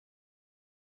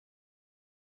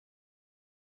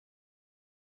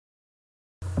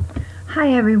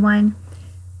Hi everyone.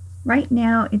 Right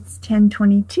now it's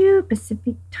 10:22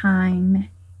 Pacific time,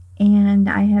 and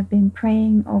I have been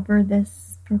praying over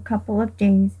this for a couple of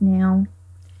days now,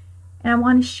 and I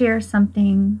want to share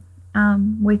something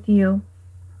with you.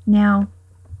 Now,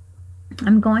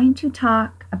 I'm going to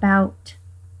talk about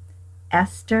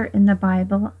Esther in the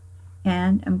Bible,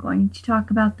 and I'm going to talk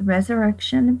about the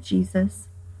resurrection of Jesus.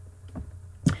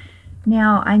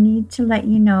 Now, I need to let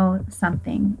you know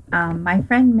something. My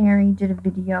friend Mary did a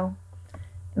video.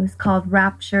 It was called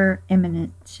Rapture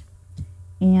Imminent.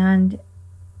 And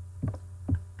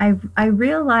I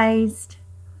realized,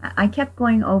 I kept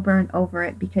going over and over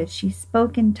it because she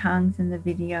spoke in tongues in the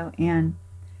video, and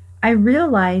I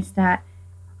realized that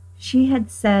she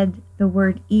had said the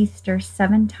word Easter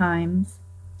 7 times,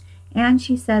 and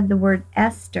she said the word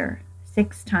Esther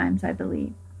 6 times, I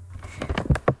believe.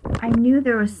 I knew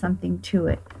there was something to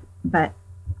it, but,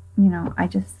 I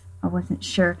wasn't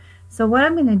sure. So what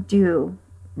I'm going to do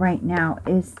right now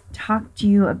is talk to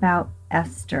you about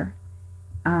Esther,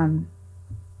 the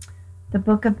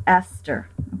book of Esther,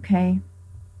 okay?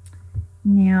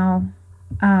 Now,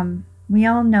 we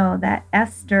all know that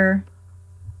Esther,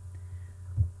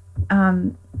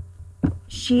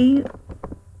 she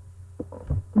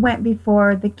went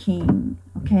before the king,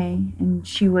 okay, and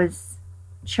she was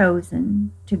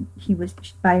chosen he was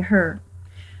by her.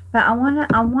 But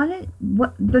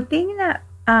the thing that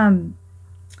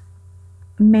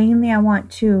mainly I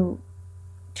want to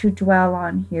dwell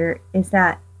on here is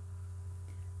that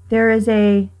there is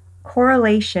a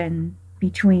correlation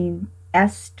between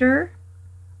Esther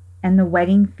and the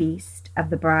wedding feast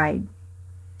of the bride.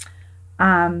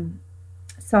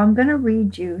 So I'm going to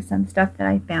read you some stuff that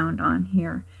I found on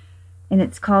here. And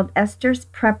it's called Esther's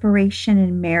Preparation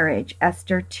in Marriage.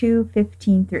 Esther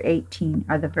 2:15 through 18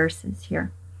 are the verses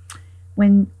here.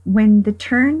 When the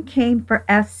turn came for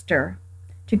Esther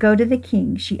to go to the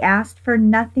king, she asked for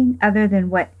nothing other than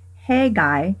what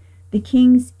Haggai, the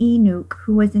king's eunuch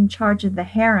who was in charge of the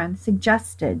harem,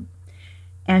 suggested.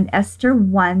 And Esther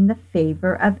won the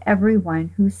favor of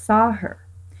everyone who saw her.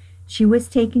 She was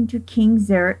taken to King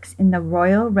Xerxes in the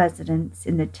royal residence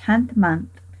in the 10th month,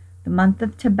 the month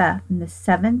of Tebeth, in the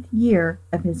 7th year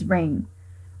of his reign.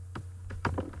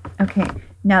 Okay,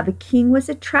 now the king was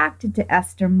attracted to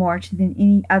Esther more than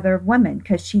any other woman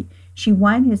because she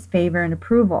won his favor and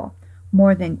approval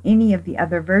more than any of the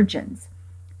other virgins.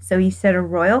 So he set a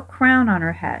royal crown on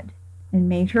her head and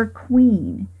made her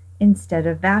queen instead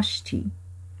of Vashti.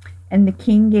 And the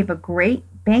king gave a great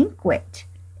banquet.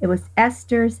 It was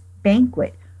Esther's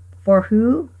banquet. For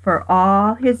who? For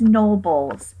all his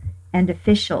nobles and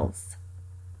officials.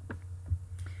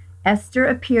 Esther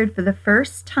appeared for the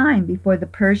first time before the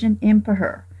Persian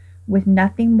emperor with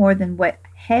nothing more than what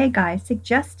Haggai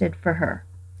suggested for her.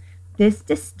 This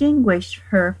distinguished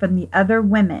her from the other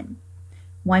women.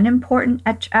 One important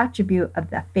attribute of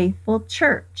the faithful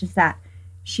church is that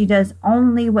she does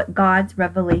only what God's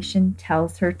revelation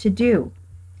tells her to do.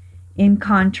 In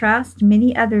contrast,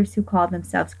 many others who call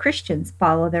themselves Christians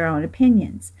follow their own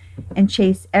opinions and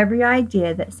chase every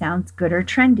idea that sounds good or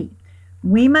trendy.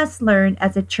 We must learn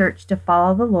as a church to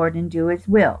follow the Lord and do His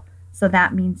will. So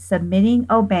that means submitting,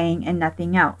 obeying, and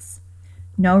nothing else.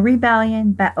 No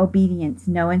rebellion, but obedience.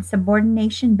 No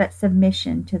insubordination, but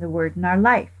submission to the word in our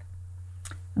life.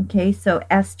 Okay, so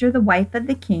Esther, the wife of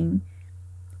the king,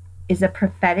 is a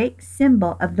prophetic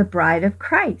symbol of the bride of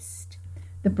Christ.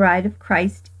 The bride of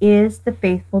Christ is the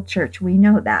faithful church. We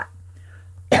know that.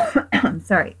 I'm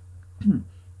sorry.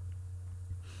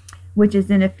 Which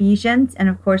is in Ephesians, and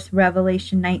of course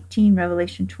Revelation 19,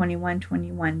 Revelation 21,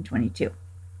 21, 22.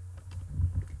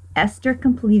 Esther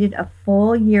completed a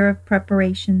full year of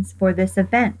preparations for this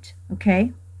event,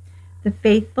 okay? The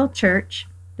faithful church,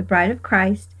 the bride of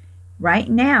Christ, right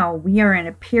now we are in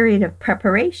a period of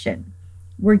preparation.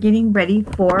 We're getting ready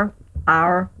for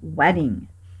our wedding,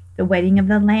 the wedding of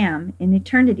the Lamb in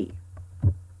eternity.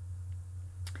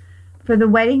 For the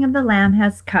wedding of the Lamb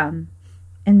has come,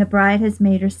 and the bride has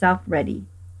made herself ready.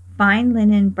 Fine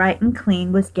linen, bright and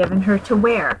clean, was given her to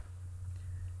wear.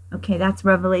 Okay, that's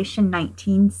Revelation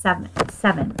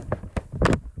 19:7.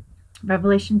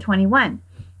 Revelation 21.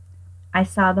 I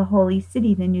saw the holy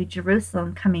city, the new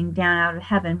Jerusalem, coming down out of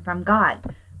heaven from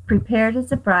God, prepared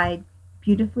as a bride,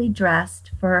 beautifully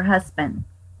dressed for her husband.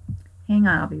 Hang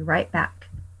on, I'll be right back.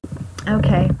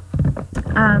 Okay,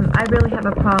 I really have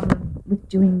a problem with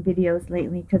doing videos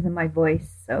lately because of my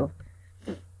voice, so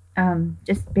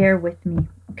just bear with me,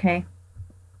 okay?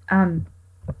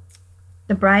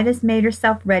 The bride has made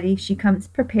herself ready. She comes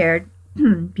prepared,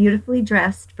 beautifully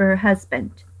dressed for her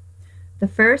husband. The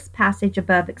first passage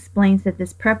above explains that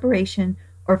this preparation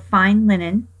or fine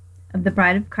linen of the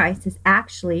bride of Christ is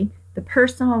actually the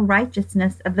personal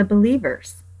righteousness of the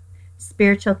believers.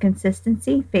 Spiritual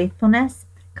consistency, faithfulness,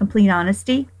 complete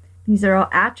honesty, these are all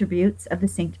attributes of the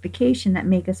sanctification that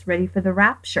make us ready for the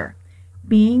rapture.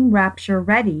 Being rapture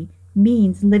ready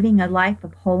means living a life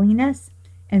of holiness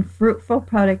and fruitful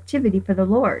productivity for the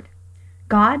Lord.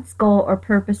 God's goal or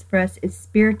purpose for us is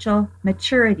spiritual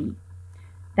maturity,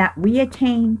 that we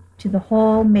attain to the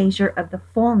whole measure of the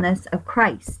fullness of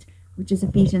Christ, which is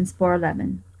Ephesians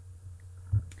 4:11.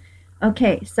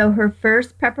 Okay, so her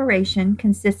first preparation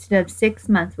consisted of 6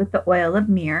 months with the oil of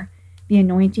myrrh. The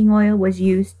anointing oil was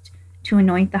used to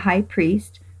anoint the high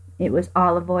priest. It was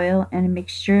olive oil and a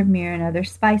mixture of myrrh and other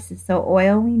spices. So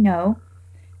oil, we know,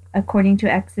 according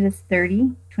to Exodus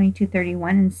 30:22-31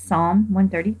 and Psalm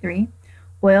 133,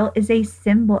 oil is a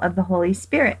symbol of the Holy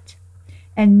Spirit.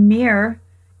 And myrrh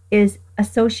is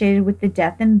associated with the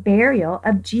death and burial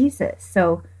of Jesus.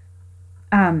 So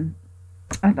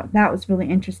I thought that was really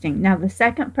interesting. Now, the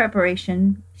second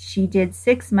preparation, she did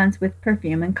 6 months with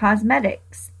perfume and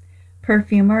cosmetics.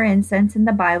 Perfume or incense in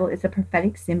the Bible is a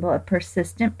prophetic symbol of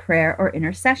persistent prayer or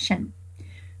intercession,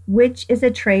 which is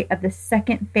a trait of the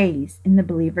second phase in the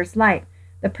believer's life.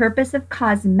 The purpose of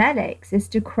cosmetics is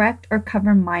to correct or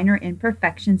cover minor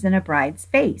imperfections in a bride's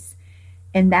face,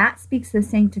 and that speaks of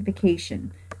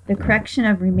sanctification, the correction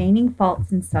of remaining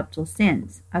faults and subtle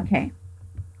sins. Okay.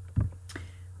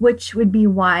 Which would be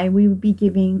why we would be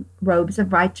giving robes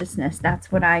of righteousness.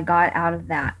 That's what I got out of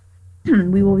that.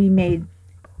 We will be made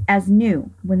as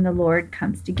new when the Lord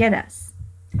comes to get us.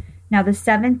 Now, the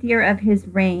 7th year of his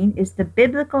reign is the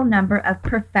biblical number of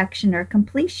perfection or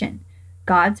completion.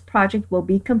 God's project will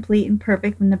be complete and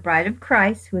perfect when the bride of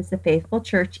Christ, who is the faithful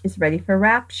church, is ready for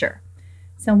rapture.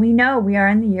 So we know we are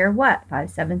in the year what?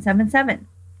 5777.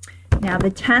 Now,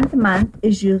 the 10th month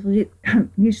is usually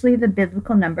the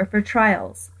biblical number for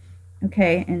trials,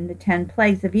 okay, and the 10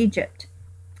 plagues of Egypt.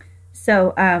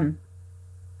 So,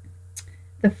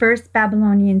 the first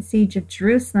Babylonian siege of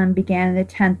Jerusalem began in the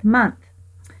 10th month.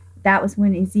 That was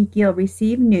when Ezekiel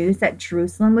received news that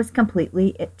Jerusalem was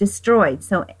completely destroyed.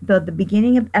 So, the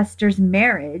beginning of Esther's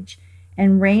marriage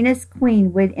and reign as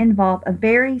queen would involve a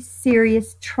very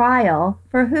serious trial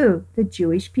for who? The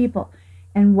Jewish people.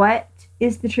 And what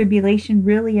is the tribulation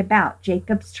really about?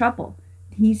 Jacob's trouble.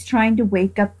 He's trying to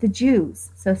wake up the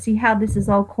Jews. So see how this is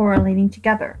all correlating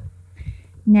together.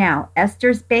 Now,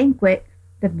 Esther's banquet,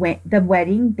 the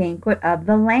wedding banquet of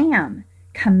the Lamb,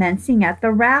 commencing at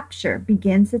the rapture,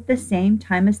 begins at the same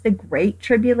time as the Great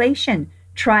Tribulation.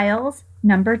 Trials,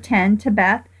 number 10,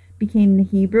 Tebeth, became the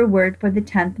Hebrew word for the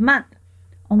 10th month,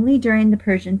 only during the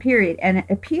Persian period, and it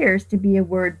appears to be a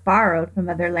word borrowed from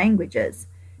other languages,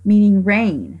 meaning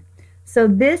rain. So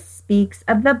this speaks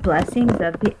of the blessings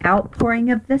of the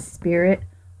outpouring of the Spirit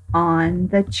on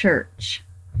the church.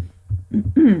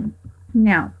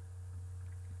 Now,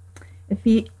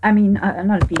 Esther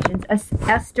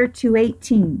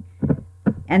 2:18.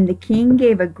 And the king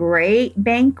gave a great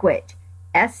banquet,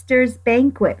 Esther's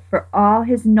banquet, for all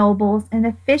his nobles and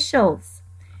officials.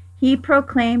 He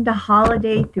proclaimed a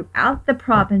holiday throughout the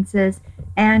provinces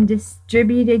and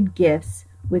distributed gifts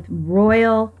with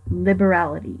royal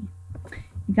liberality.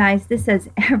 You guys, this has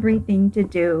everything to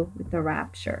do with the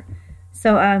rapture.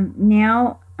 So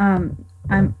now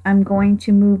I'm going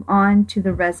to move on to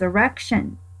the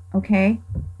resurrection, okay?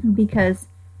 Because,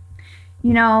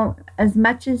 as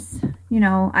much as,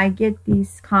 I get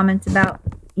these comments about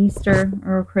Easter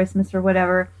or Christmas or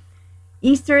whatever,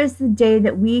 Easter is the day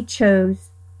that we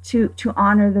chose to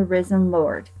honor the risen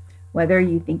Lord. Whether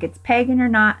you think it's pagan or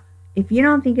not, if you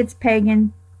don't think it's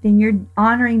pagan, then you're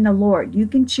honoring the Lord. You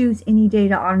can choose any day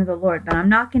to honor the Lord, but I'm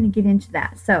not going to get into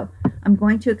that. So I'm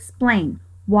going to explain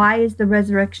why is the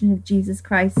resurrection of Jesus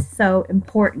Christ so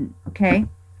important, okay?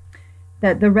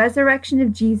 The resurrection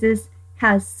of Jesus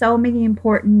has so many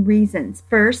important reasons.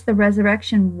 First, the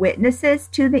resurrection witnesses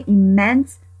to the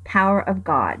immense power of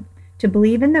God. To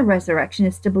believe in the resurrection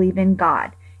is to believe in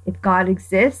God. If God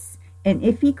exists, and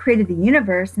if he created the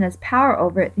universe and has power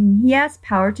over it, then he has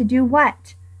power to do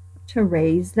what? To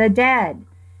raise the dead.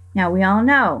 Now we all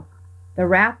know the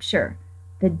rapture.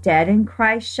 The dead in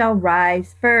Christ shall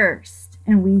rise first,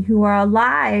 and we who are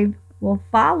alive will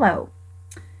follow.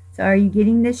 So are you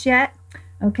getting this yet?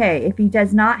 Okay, if he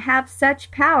does not have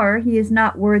such power, he is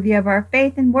not worthy of our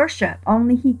faith and worship.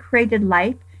 Only he created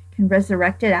life can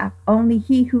resurrect it. Only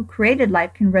he who created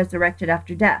life can resurrect it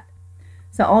after death.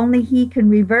 So only he can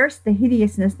reverse the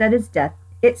hideousness that is death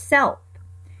itself.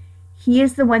 He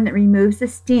is the one that removes the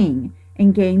sting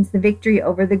and gains the victory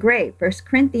over the grave. 1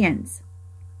 Corinthians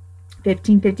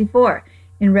 15:54.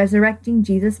 In resurrecting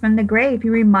Jesus from the grave, he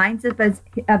reminds us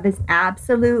of his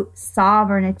absolute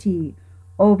sovereignty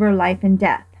over life and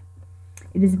death.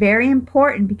 It is very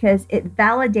important because it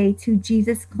validates who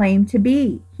Jesus claimed to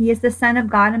be. He is the Son of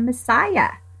God and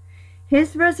Messiah.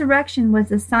 His resurrection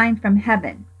was a sign from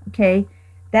heaven, okay?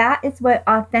 That is what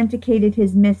authenticated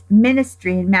his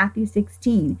ministry in Matthew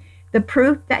 16, the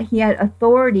proof that he had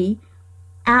authority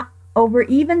over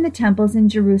even the temples in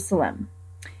Jerusalem.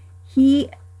 He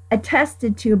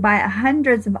attested to by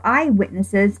hundreds of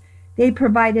eyewitnesses. They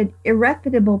provided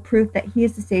irrefutable proof that he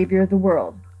is the Savior of the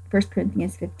world. 1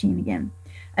 Corinthians 15 again.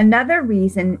 Another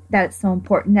reason that it's so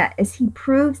important that is he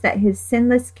proves that his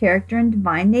sinless character and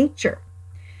divine nature.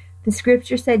 The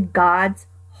scripture said God's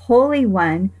Holy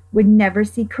One would never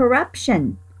see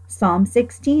corruption. Psalm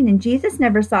 16. And Jesus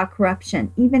never saw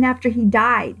corruption, even after he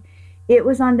died. It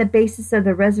was on the basis of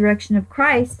the resurrection of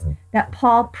Christ that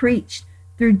Paul preached.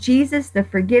 Through Jesus, the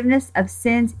forgiveness of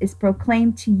sins is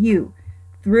proclaimed to you.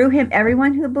 Through him,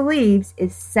 everyone who believes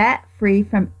is set free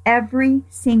from every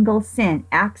single sin.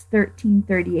 Acts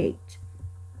 13:38.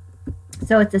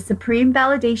 So it's a supreme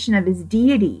validation of his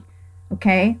deity.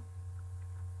 Okay?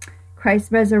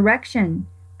 Christ's resurrection,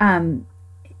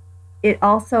 it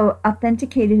also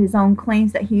authenticated his own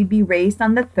claims that he'd be raised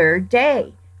on the third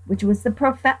day, which was the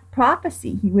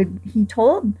prophecy. He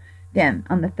told them,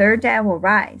 on the third day I will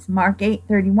rise. Mark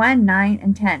 8:31, 9,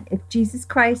 and 10. If Jesus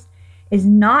Christ is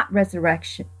not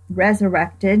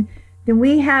resurrected, then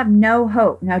we have no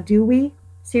hope. Now, do we?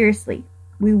 Seriously,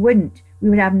 we wouldn't. We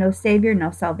would have no Savior,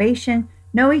 no salvation,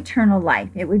 no eternal life.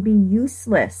 It would be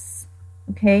useless.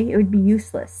 Okay? It would be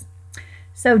useless.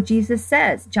 So Jesus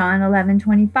says, John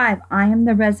 11:25, I am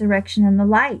the resurrection and the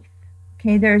life.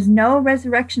 Okay? There is no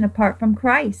resurrection apart from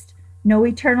Christ. No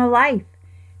eternal life.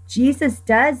 Jesus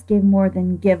does give more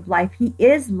than give life. He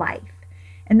is life.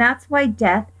 And that's why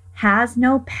death has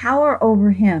no power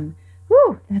over him.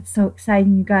 Whew, that's so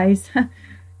exciting, you guys.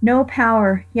 No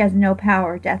power. He has no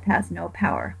power. Death has no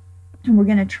power. And we're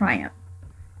going to triumph.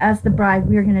 As the bride,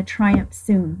 we are going to triumph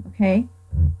soon, okay?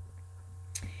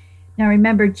 Now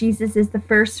remember, Jesus is the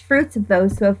first fruits of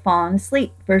those who have fallen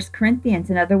asleep. 1 Corinthians.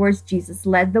 In other words, Jesus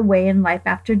led the way in life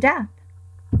after death.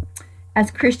 As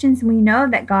Christians, we know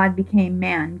that God became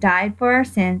man, died for our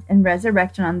sins, and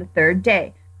resurrected on the third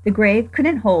day. The grave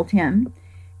couldn't hold him,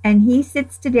 and he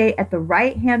sits today at the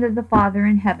right hand of the Father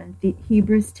in heaven.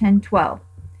 Hebrews 10:12.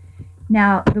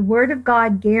 Now, the Word of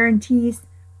God guarantees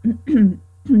the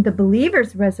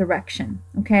believer's resurrection,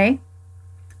 okay?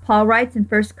 Paul writes in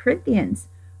 1 Corinthians,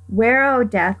 where, O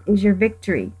death, is your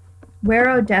victory? Where,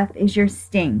 O death, is your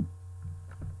sting?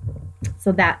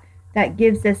 So that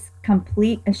gives us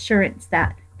complete assurance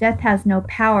that death has no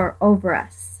power over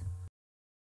us.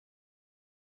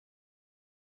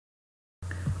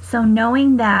 So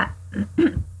knowing that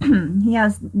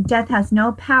death has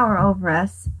no power over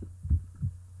us,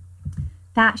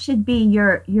 that should be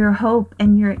your hope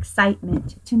and your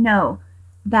excitement to know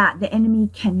that the enemy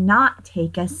cannot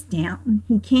take us down.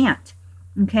 He can't.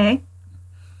 Okay?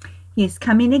 He is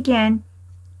coming again,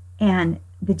 and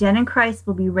the dead in Christ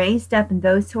will be raised up, and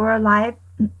those who are alive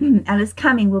at his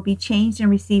coming will be changed and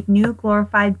receive new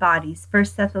glorified bodies.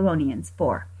 1 Thessalonians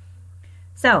 4.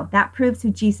 So that proves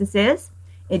who Jesus is.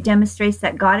 It demonstrates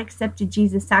that God accepted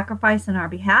Jesus' sacrifice on our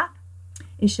behalf.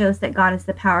 It shows that God has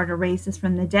the power to raise us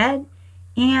from the dead.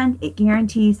 And it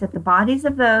guarantees that the bodies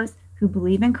of those who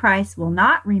believe in Christ will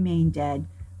not remain dead,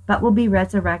 but will be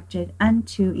resurrected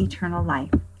unto eternal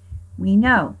life. We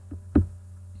know.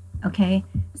 Okay,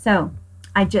 so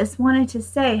I just wanted to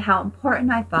say how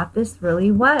important I thought this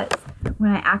really was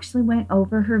when I actually went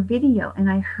over her video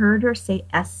and I heard her say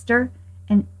Esther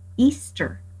and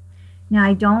Easter. Now,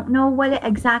 I don't know what it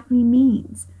exactly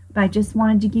means, but I just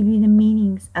wanted to give you the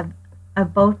meanings of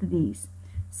both of these.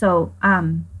 So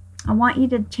I want you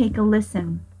to take a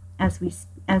listen as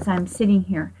I'm sitting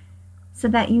here, so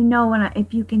that you know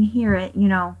if you can hear it. You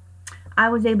know, I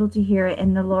was able to hear it,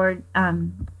 and the Lord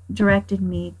directed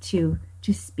me to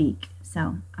speak.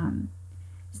 So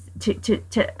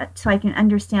so I can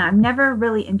understand. I've never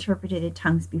really interpreted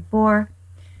tongues before,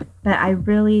 but I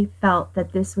really felt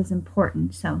that this was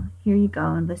important. So here you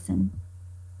go and listen.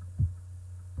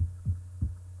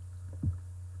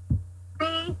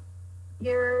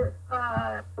 Your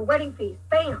wedding feast,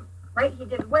 bam, right? He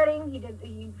did wedding. He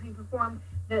performed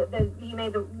he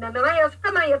made the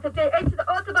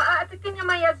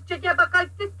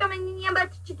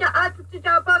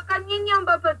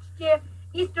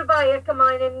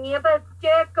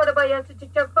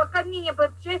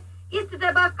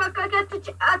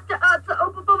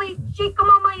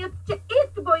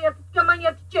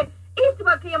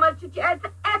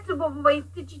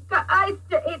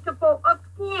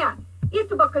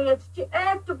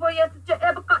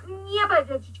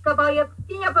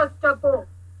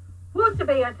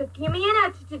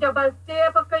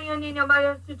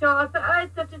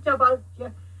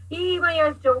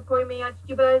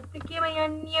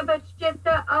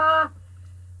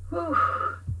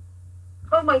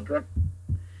Oh my goodness.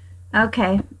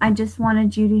 Okay, I just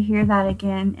wanted you to hear that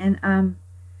again, and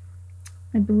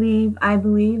I believe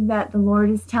that the Lord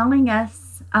is telling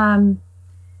us to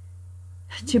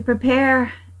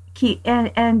prepare,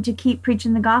 and to keep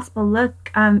preaching the gospel.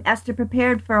 Look, Esther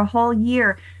prepared for a whole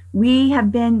year. We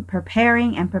have been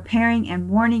preparing and preparing and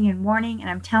warning, and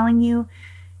I'm telling you,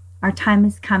 our time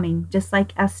is coming, just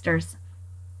like Esther's.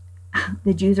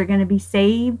 The Jews are going to be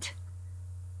saved.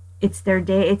 It's their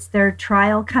day, it's their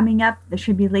trial coming up, the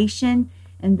tribulation,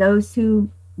 and those who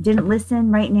didn't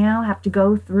listen right now have to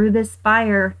go through this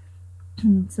fire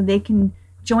so they can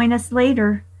join us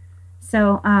later.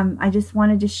 So I just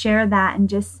wanted to share that, and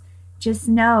just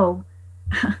know,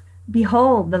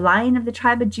 behold, the Lion of the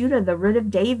tribe of Judah, the root of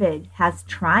David, has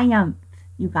triumphed,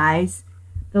 you guys.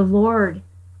 The Lord,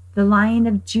 the Lion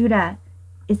of Judah,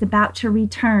 is about to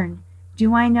return.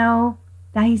 Do I know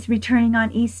that he's returning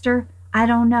on Easter? I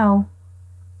don't know,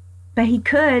 but he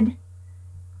could.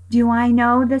 Do I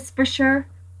know this for sure?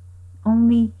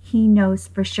 Only he knows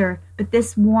for sure. But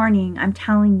this warning, I'm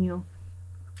telling you,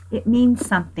 it means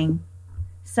something.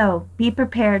 So be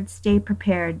prepared, stay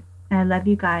prepared. And I love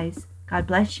you guys. God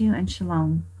bless you, and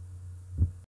shalom.